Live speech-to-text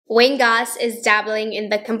Goss is dabbling in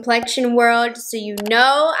the complexion world, so you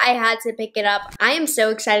know I had to pick it up. I am so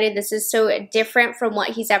excited. This is so different from what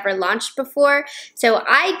he's ever launched before. So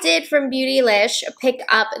I did from Beautylish pick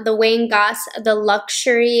up the Goss, the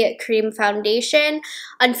Luxury Cream Foundation.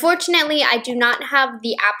 Unfortunately, I do not have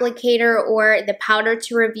the applicator or the powder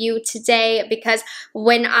to review today because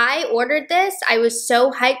when I ordered this, I was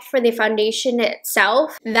so hyped for the foundation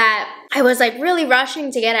itself that I was like really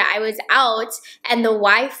rushing to get it. I was out and the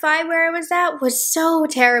Wi-Fi where I was at was so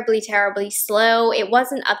terribly slow. It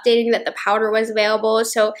wasn't updating that the powder was available,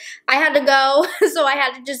 so I had to go. So I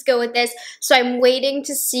had to just go with this. So I'm waiting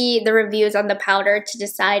to see the reviews on the powder to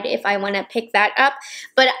decide if I want to pick that up.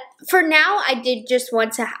 But for now, I did just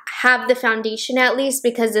want to have the foundation at least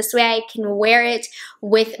because this way I can wear it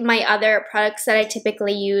with my other products that I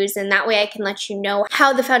typically use, and that way I can let you know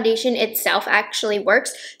how the foundation itself actually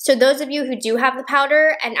works. So those of you who do have the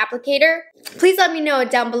powder and applicator, please let me know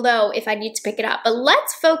down below if I need to pick it up. But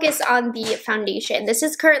let's focus on the foundation. This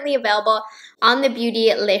is currently available on the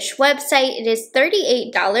Beautylish website. It is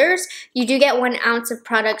 $38. You do get 1 ounce of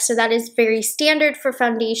product, so that is very standard for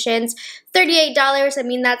foundations. $38, I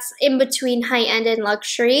mean, that's in between high-end and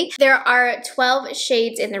luxury. There are 12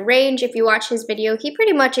 shades in the range. If you watch his video, he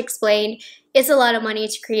pretty much explained it's a lot of money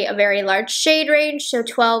to create a very large shade range, so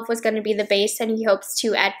 12 was going to be the base, and he hopes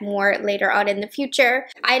to add more later on in the future.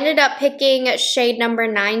 I ended up picking shade number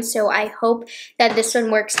 9, so I hope that this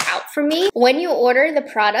one works out for me. When you order the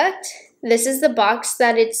product, this is the box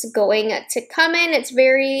that it's going to come in. It's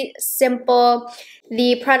very simple.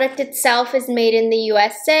 The product itself is made in the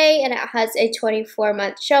USA and it has a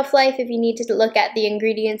 24-month shelf life. If you need to look at the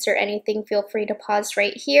ingredients or anything, feel free to pause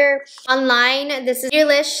right here. Online, this is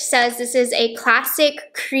Beautylish says this is a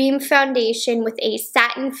classic cream foundation with a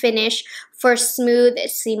satin finish for smooth,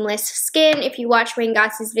 seamless skin. If you watch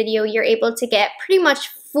Goss's video, you're able to get pretty much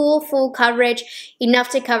full coverage, enough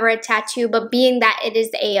to cover a tattoo, but being that it is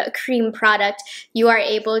a cream product, you are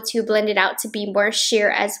able to blend it out to be more sheer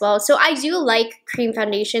as well. So I do like cream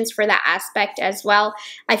foundations for that aspect as well.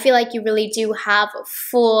 I feel like you really do have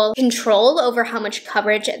full control over how much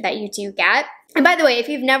coverage that you do get. And by the way, if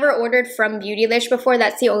you've never ordered from Beautylish before,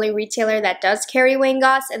 that's the only retailer that does carry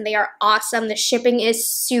Goss, and they are awesome. The shipping is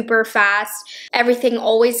super fast. Everything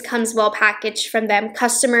always comes well packaged from them.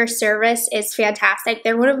 Customer service is fantastic.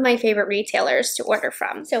 They're one of my favorite retailers to order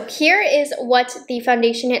from. So here is what the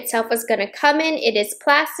foundation itself is going to come in. It is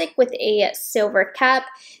plastic with a silver cap.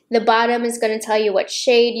 The bottom is going to tell you what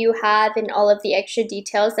shade you have and all of the extra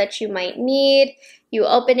details that you might need. You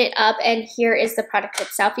open it up and here is the product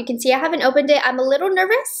itself. You can see I haven't opened it. I'm a little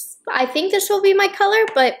nervous. I think this will be my color,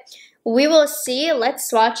 but we will see. Let's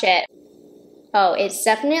swatch it. Oh, it's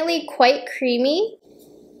definitely quite creamy.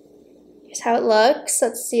 Here's how it looks.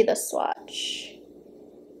 Let's see the swatch.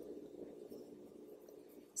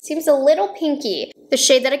 Seems a little pinky. The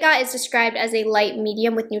shade that I got is described as a light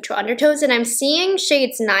medium with neutral undertones, and I'm seeing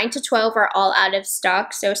shades 9 to 12 are all out of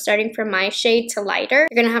stock. So starting from my shade to lighter,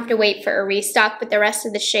 you're gonna have to wait for a restock, but the rest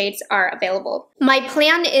of the shades are available. My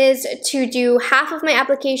plan is to do half of my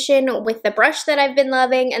application with the brush that I've been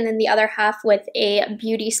loving, and then the other half with a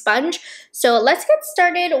beauty sponge. So let's get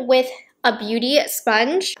started with a beauty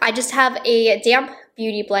sponge. I just have a damp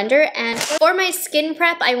beauty blender, and for my skin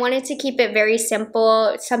prep, I wanted to keep it very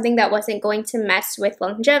simple, something that wasn't going to mess with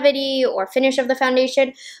longevity or finish of the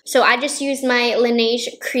foundation. So I just used my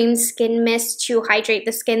Laneige Cream Skin Mist to hydrate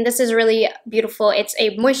the skin. This is really beautiful. It's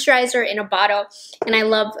a moisturizer in a bottle, and I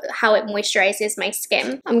love how it moisturizes my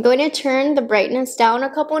skin. I'm going to turn the brightness down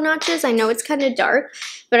a couple notches. I know it's kind of dark,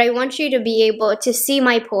 but I want you to be able to see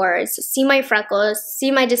my pores, see my freckles, see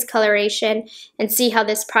my discoloration, and see how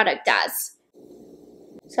this product does.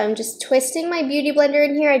 So I'm just twisting my beauty blender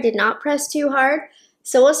in here. I did not press too hard.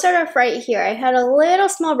 So we'll start off right here. I had a little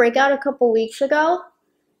small breakout a couple weeks ago.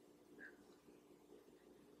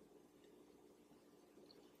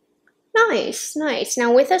 Nice, nice.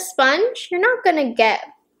 Now with a sponge, you're not gonna get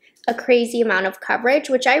a crazy amount of coverage,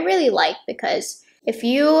 which I really like because if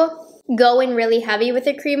you go in really heavy with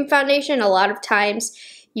a cream foundation, a lot of times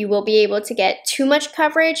you will be able to get too much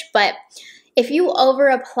coverage, but if you over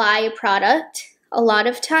apply a product, a lot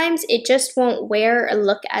of times it just won't wear or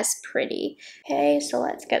look as pretty. Okay, so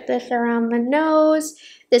let's get this around the nose.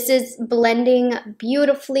 This is blending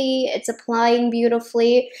beautifully. It's applying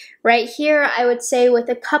beautifully. Right here, I would say with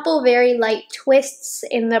a couple very light twists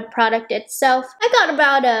in the product itself, I got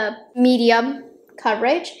about a medium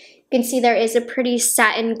coverage. You can see there is a pretty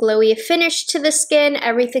satin glowy finish to the skin.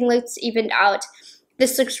 Everything looks evened out.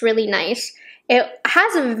 This looks really nice. It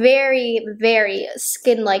has a very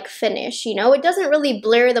skin-like finish, you know? It doesn't really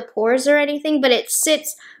blur the pores or anything, but it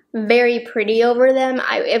sits very pretty over them.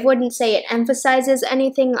 I wouldn't say it emphasizes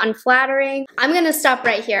anything unflattering. I'm gonna stop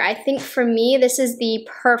right here. I think for me, this is the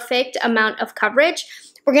perfect amount of coverage.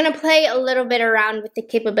 We're gonna play a little bit around with the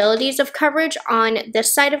capabilities of coverage on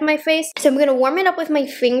this side of my face. So I'm gonna warm it up with my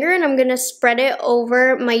finger and I'm gonna spread it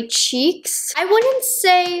over my cheeks. I wouldn't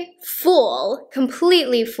say full,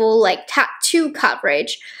 completely full, like tattoo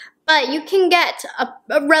coverage, but you can get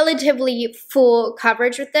a relatively full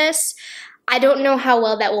coverage with this. I don't know how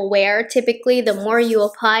well that will wear. Typically, the more you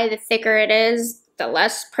apply, the thicker it is, the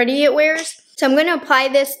less pretty it wears. So I'm going to apply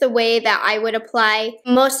this the way that I would apply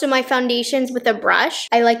most of my foundations with a brush.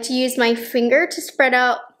 I like to use my finger to spread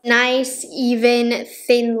out nice, even,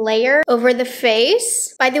 thin layer over the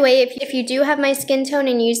face. By the way, if you do have my skin tone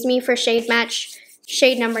and used me for shade match,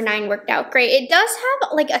 shade number 9 worked out great. It does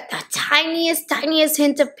have like a tiniest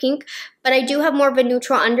hint of pink, but I do have more of a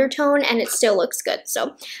neutral undertone and it still looks good.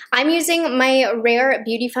 So I'm using my Rephr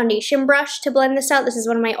Beauty Foundation brush to blend this out. This is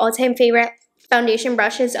one of my all-time favorite foundation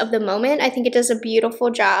brushes of the moment. I think it does a beautiful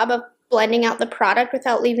job of blending out the product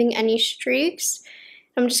without leaving any streaks.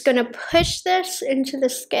 I'm just gonna push this into the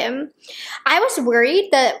skin. I was worried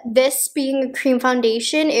that this being a cream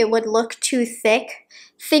foundation, it would look too thick.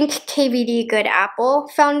 Think KVD Good Apple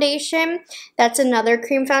foundation. That's another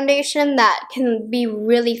cream foundation that can be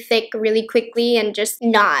really thick really quickly and just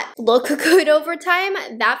not look good over time.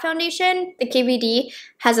 That foundation, the KVD,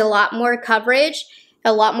 has a lot more coverage,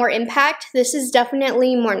 a lot more impact. This is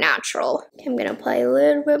definitely more natural. Okay, I'm gonna apply a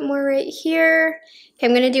little bit more right here. Okay,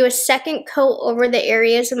 I'm gonna do a second coat over the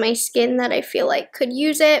areas of my skin that I feel like could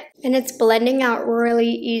use it. And it's blending out really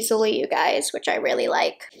easily, you guys, which I really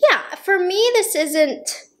like. Yeah, for me, this isn't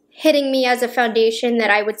hitting me as a foundation that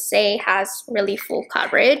I would say has really full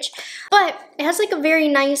coverage, but it has like a very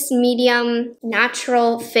nice medium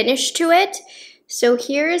natural finish to it. So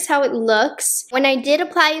here's how it looks. When I did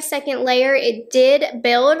apply a second layer, it did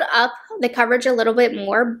build up the coverage a little bit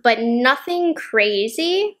more, but nothing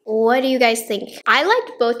crazy. What do you guys think? I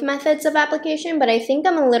liked both methods of application, but I think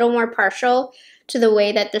I'm a little more partial to the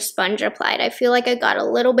way that the sponge applied. I feel like I got a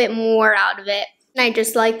little bit more out of it. And I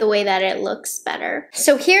just like the way that it looks better.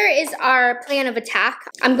 So here is our plan of attack.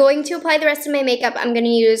 I'm going to apply the rest of my makeup. I'm going to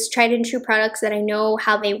use tried and true products that I know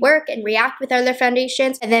how they work and react with other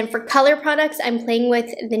foundations. And then for color products, I'm playing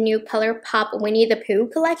with the new ColourPop Winnie the Pooh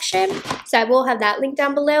collection. So I will have that link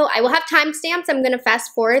down below. I will have timestamps. I'm going to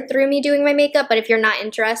fast forward through me doing my makeup, but if you're not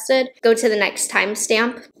interested, go to the next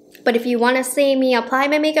timestamp. But if you want to see me apply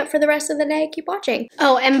my makeup for the rest of the day, keep watching.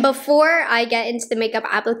 Oh, and before I get into the makeup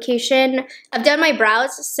application, I've done my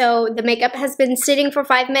brows, so the makeup has been sitting for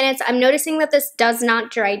 5 minutes. I'm noticing that this does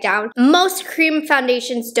not dry down. Most cream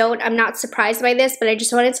foundations don't. I'm not surprised by this, but I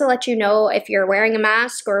just wanted to let you know if you're wearing a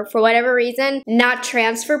mask or for whatever reason, not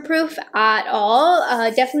transfer proof at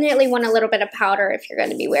all. Definitely want a little bit of powder if you're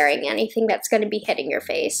going to be wearing anything that's going to be hitting your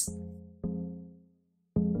face.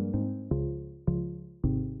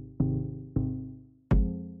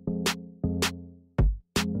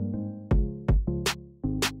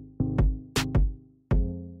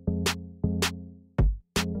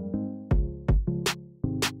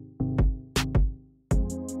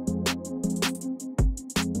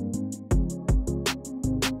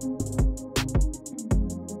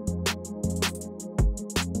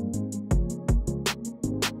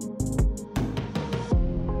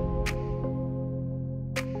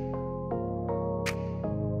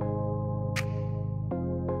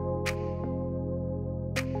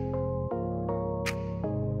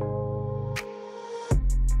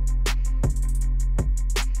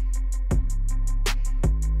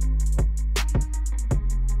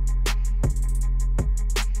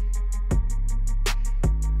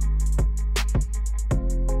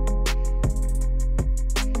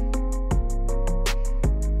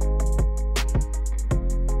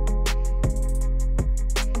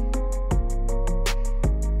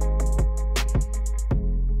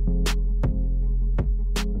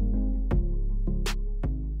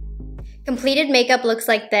 Completed makeup looks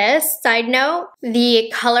like this. Side note,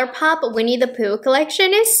 the ColourPop Winnie the Pooh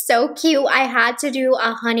collection is so cute. I had to do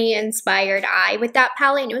a honey-inspired eye with that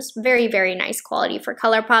palette, and it was very, very nice quality for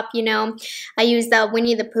ColourPop, you know. I used the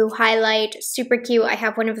Winnie the Pooh highlight, super cute. I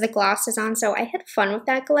have one of the glosses on, so I had fun with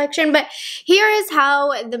that collection. But here is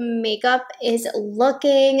how the makeup is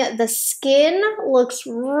looking. The skin looks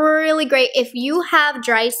really great. If you have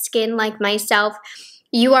dry skin like myself,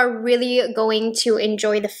 you are really going to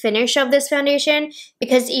enjoy the finish of this foundation,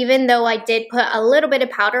 because even though I did put a little bit of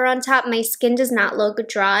powder on top, my skin does not look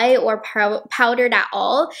dry or powdered at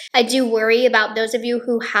all. I do worry about those of you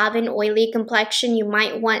who have an oily complexion. You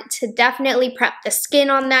might want to definitely prep the skin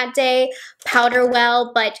on that day powder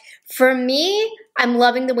well, but for me, I'm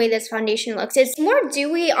loving the way this foundation looks. It's more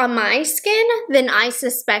dewy on my skin than I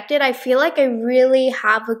suspected. I feel like I really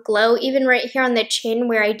have a glow, even right here on the chin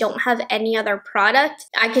where I don't have any other product.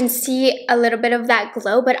 I can see a little bit of that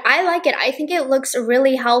glow, but I like it. I think it looks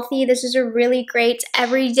really healthy. This is a really great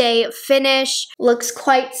everyday finish. Looks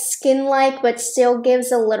quite skin-like, but still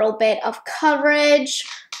gives a little bit of coverage.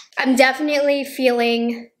 I'm definitely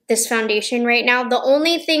feeling this foundation right now. The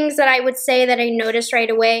only things that I would say that I noticed right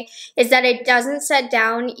away is that it doesn't set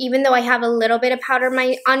down. Even though I have a little bit of powder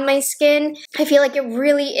on my skin, I feel like it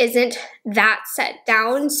really isn't that set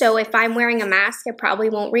down. So if I'm wearing a mask, I probably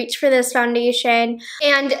won't reach for this foundation.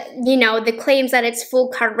 And you know, the claims that it's full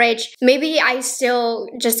coverage, maybe I still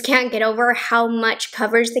just can't get over how much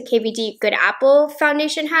coverage the KVD Good Apple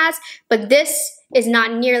foundation has, but this is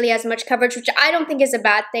not nearly as much coverage, which I don't think is a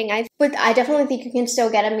bad thing. I definitely think you can still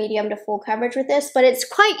get a medium to full coverage with this, but it's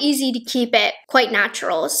quite easy to keep it quite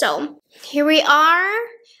natural. So here we are.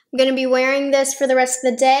 I'm gonna be wearing this for the rest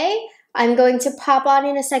of the day. I'm going to pop on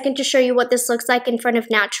in a second to show you what this looks like in front of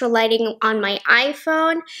natural lighting on my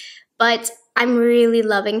iPhone, but I'm really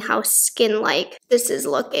loving how skin-like this is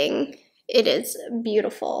looking. It is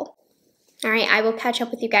beautiful. All right, I will catch up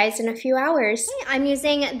with you guys in a few hours. I'm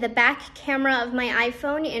using the back camera of my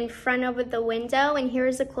iPhone in front of the window, and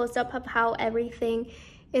here's a close-up of how everything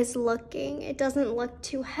is looking. It doesn't look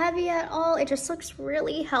too heavy at all. It just looks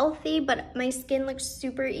really healthy, but my skin looks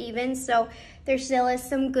super even, so there still is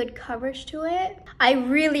some good coverage to it. I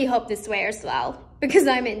really hope this wears well, because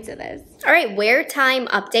I'm into this. All right, wear time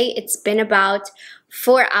update. It's been about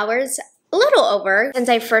 4 hours. A little over since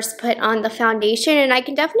I first put on the foundation, and I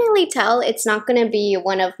can definitely tell it's not going to be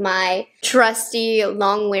one of my trusty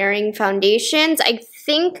long wearing foundations. I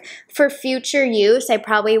think for future use, I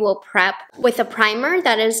probably will prep with a primer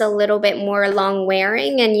that is a little bit more long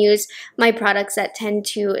wearing and use my products that tend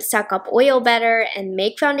to suck up oil better and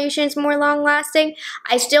make foundations more long lasting.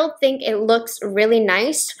 I still think it looks really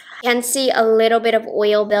nice. You can see a little bit of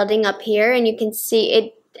oil building up here, and you can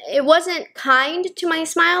see it wasn't kind to my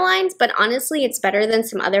smile lines, but honestly, it's better than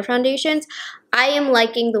some other foundations. I am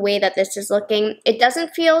liking the way that this is looking. It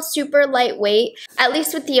doesn't feel super lightweight, at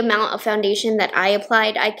least with the amount of foundation that I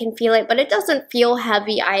applied. I can feel it, but it doesn't feel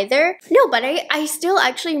heavy either. No, but I still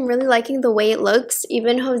actually am really liking the way it looks.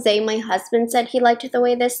 Even Jose, my husband, said he liked the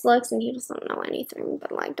way this looks, and he doesn't know anything,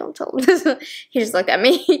 but like, don't tell him this. He just looked at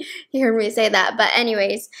me. He heard me say that. But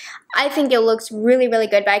anyways, I think it looks really, really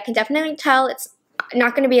good, but I can definitely tell it's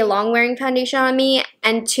not going to be a long wearing foundation on me.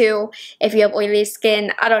 And two, if you have oily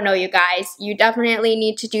skin, I don't know, you guys, you definitely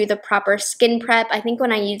need to do the proper skin prep. I think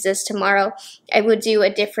when I use this tomorrow, I would do a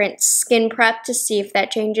different skin prep to see if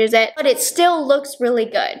that changes it, but it still looks really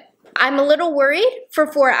good. I'm a little worried for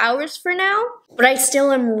 4 hours for now, but I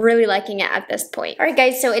still am really liking it at this point. All right,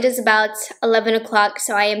 guys, so it is about 11 o'clock,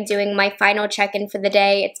 so I am doing my final check-in for the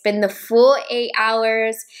day. It's been the full 8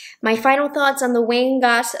 hours. My final thoughts on the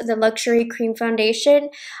Goss, the Luxury Cream Foundation.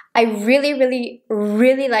 I really, really,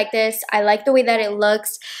 really like this. I like the way that it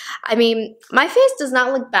looks. I mean, my face does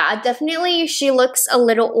not look bad. Definitely, she looks a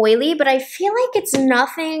little oily, but I feel like it's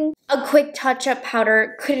nothing a quick touch-up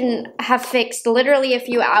powder couldn't have fixed literally a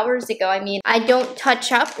few hours ago. I mean, I don't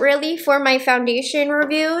touch up really for my foundation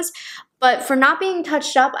reviews, but for not being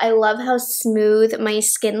touched up, I love how smooth my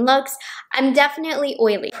skin looks. I'm definitely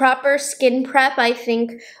oily. Proper skin prep, I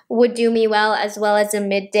think, would do me well as a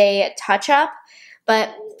midday touch-up.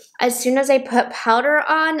 But as soon as I put powder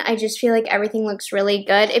on, I just feel like everything looks really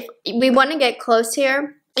good. If we want to get close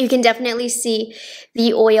here, you can definitely see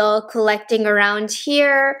the oil collecting around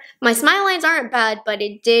here. My smile lines aren't bad, but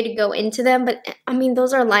it did go into them. But I mean,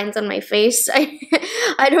 those are lines on my face.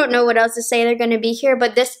 I don't know what else to say they're going to be here.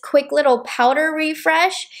 But this quick little powder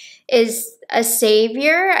refresh is a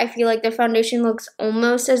savior. I feel like the foundation looks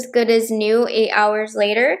almost as good as new 8 hours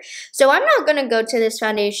later. So I'm not going to go to this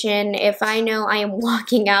foundation if I know I am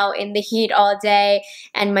walking out in the heat all day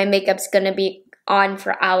and my makeup's going to be on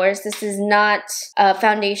for hours. This is not a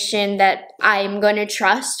foundation that I'm going to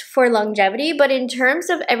trust for longevity, but in terms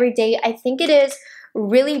of everyday, I think it is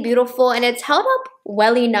really beautiful and it's held up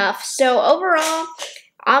well enough. So overall,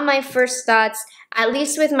 on my first thoughts, at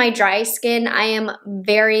least with my dry skin, I am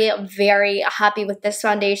very, very happy with this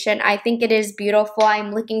foundation. I think it is beautiful.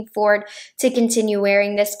 I'm looking forward to continue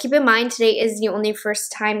wearing this. Keep in mind, today is the only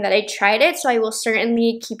first time that I tried it, so I will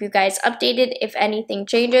certainly keep you guys updated if anything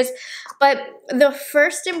changes. But the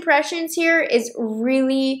first impressions here is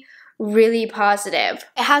really, really positive.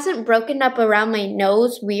 It hasn't broken up around my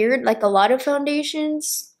nose weird like a lot of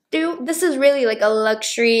foundations do. This is really like a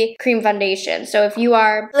luxury cream foundation. So if you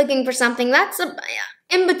are looking for something that's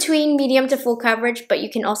in between medium to full coverage, but you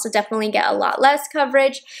can also definitely get a lot less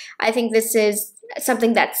coverage. I think this is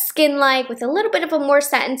something that's skin-like with a little bit of a more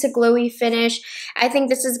satin to glowy finish. I think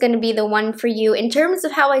this is going to be the one for you. In terms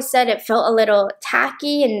of how I said it felt a little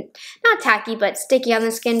tacky, and not tacky, but sticky on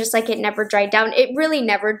the skin, just like it never dried down. It really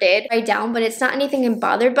never did dry down, but it's not anything I'm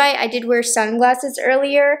bothered by. I did wear sunglasses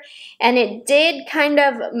earlier, and it did kind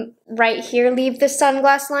of right here leave the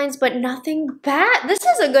sunglass lines, but nothing bad. This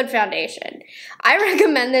is a good foundation. I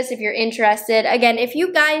recommend this if you're interested. Again, if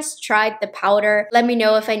you guys tried the powder, let me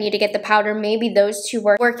know if I need to get the powder. Maybe those two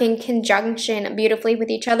work in conjunction beautifully with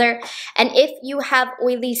each other. And if you have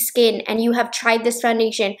oily skin and you have tried this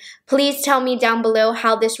foundation, please tell me down below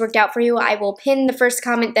how this worked out for you. I will pin the first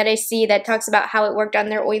comment that I see that talks about how it worked on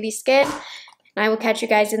their oily skin. And I will catch you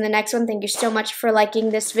guys in the next one. Thank you so much for liking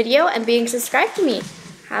this video and being subscribed to me.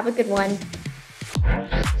 Have a good one.